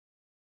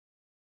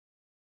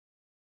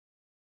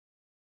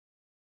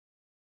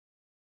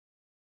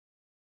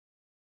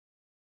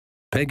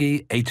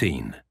Peggy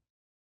 18.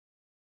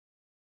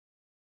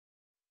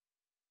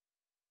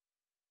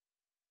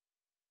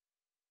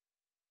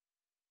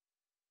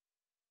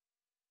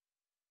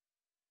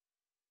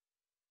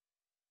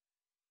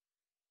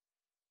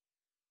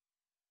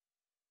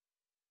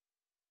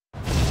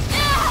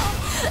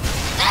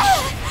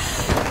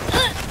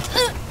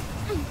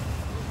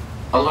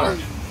 Alert.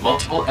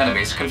 Multiple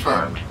enemies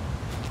confirmed.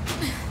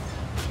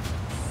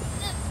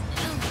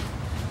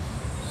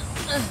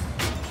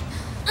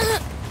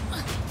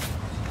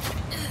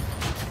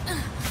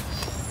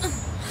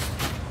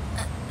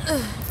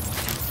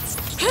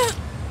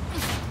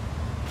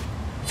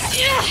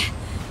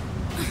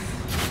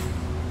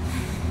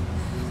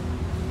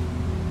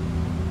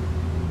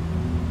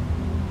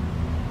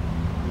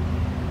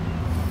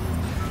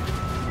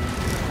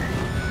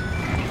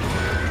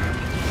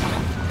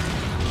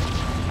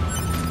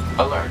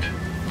 Alert.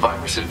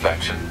 Virus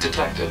infection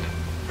detected.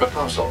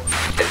 Proposal.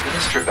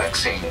 Administer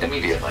vaccine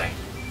immediately.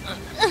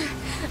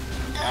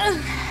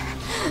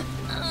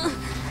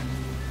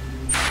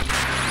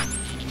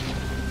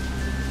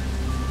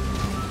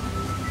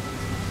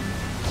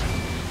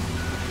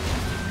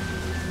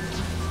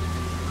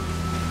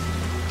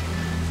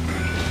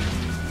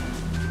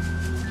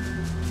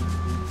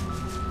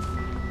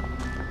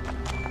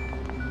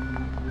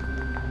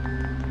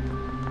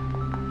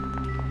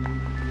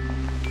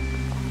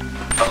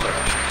 Alert.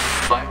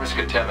 Virus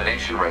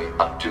contamination rate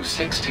up to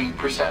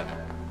 16%.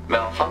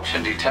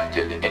 Malfunction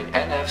detected in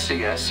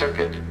NFCS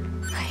circuit.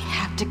 I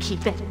have to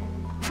keep it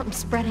from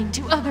spreading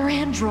to other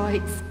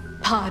androids.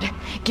 Pod,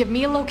 give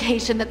me a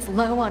location that's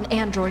low on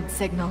android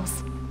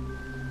signals.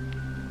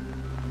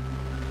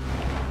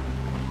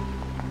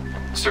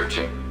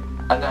 Searching.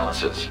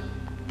 Analysis.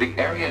 The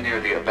area near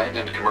the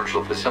abandoned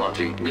commercial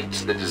facility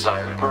meets the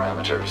desired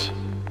parameters.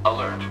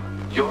 Alert.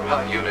 Your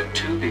high unit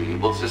 2B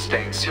will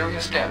sustain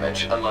serious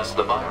damage unless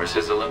the virus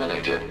is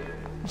eliminated.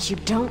 You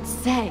don't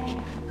say.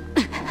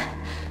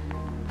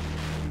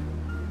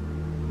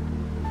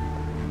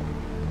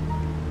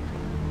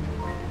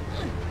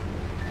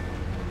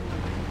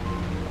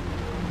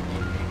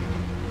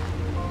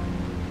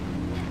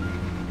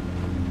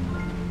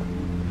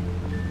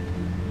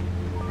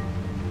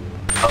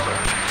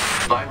 Alert.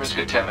 Virus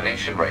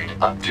contamination rate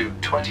up to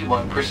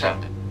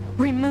 21%.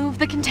 Remove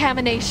the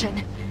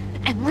contamination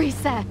and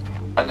reset.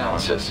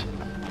 Analysis.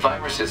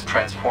 Virus is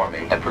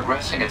transforming and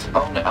progressing its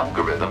own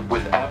algorithm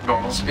with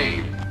abnormal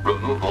speed.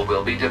 Removal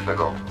will be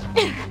difficult.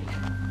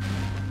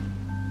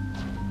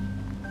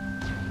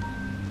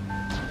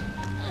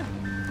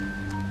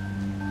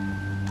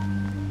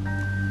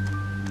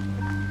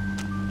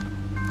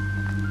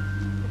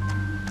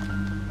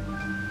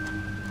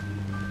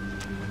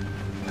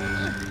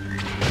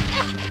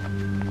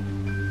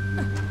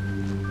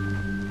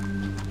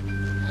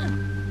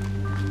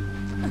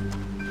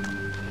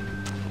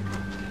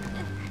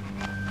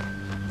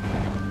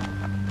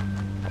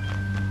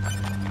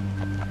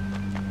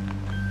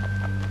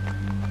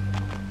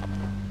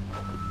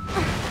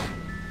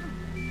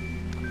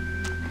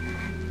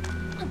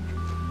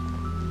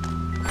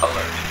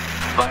 Alert.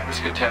 Virus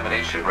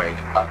contamination rate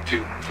up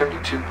to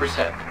 32%.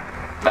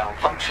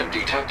 Malfunction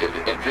detected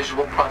in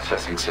visual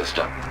processing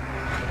system.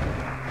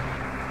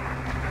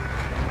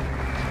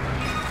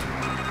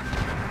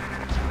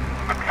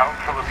 The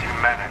Council of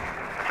Humanity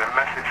has a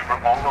message for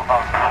all of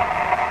us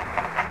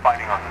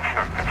fighting on the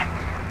surface.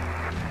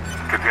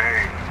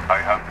 Today, I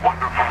have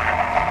wonderful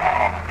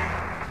news.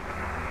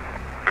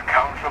 The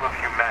Council of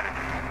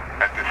Humanity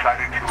has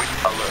decided to...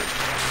 Alert.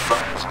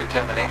 Virus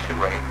contamination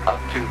rate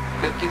up to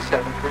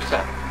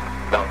 57%.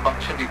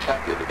 Malfunction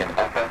detected in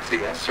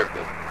FFCS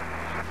circuit.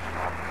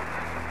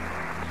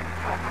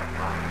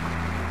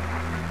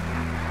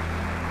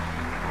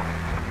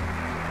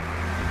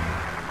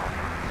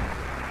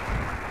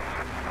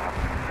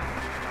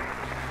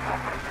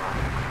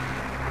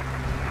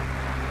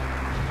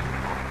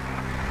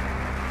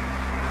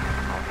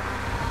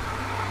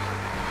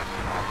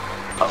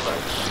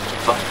 Alert.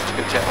 Virus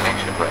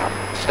contamination rate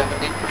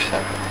 70%.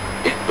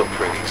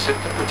 Infiltrating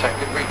system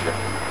protected region.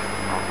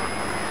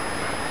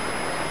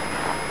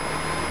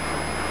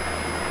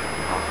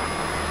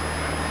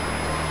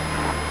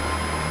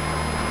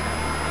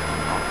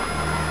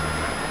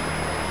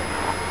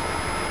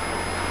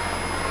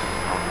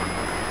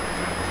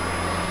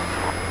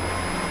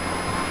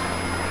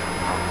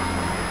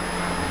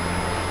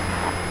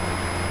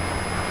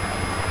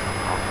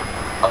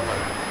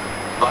 Alert.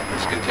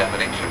 Virus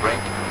contamination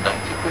rate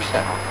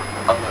 90%.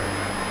 Alert.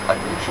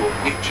 Unusual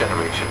heat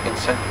generation in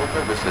central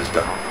nervous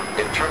system.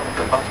 Internal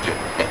combustion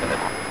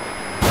imminent.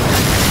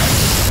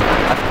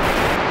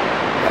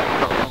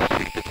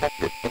 Abnormality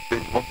detected in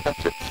visual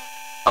sensors.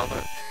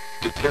 Alert.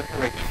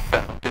 Deterioration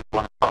found in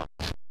black box.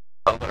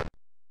 Alert.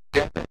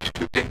 Damage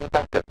to data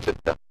backup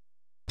system.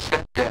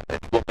 Said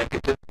damage will make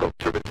it difficult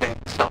to retain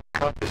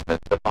self-consciousness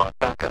upon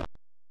backup.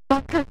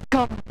 Bunker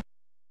gone.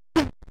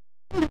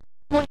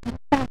 Point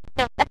back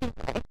now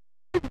anyway.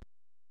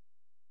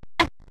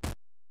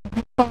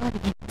 My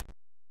body.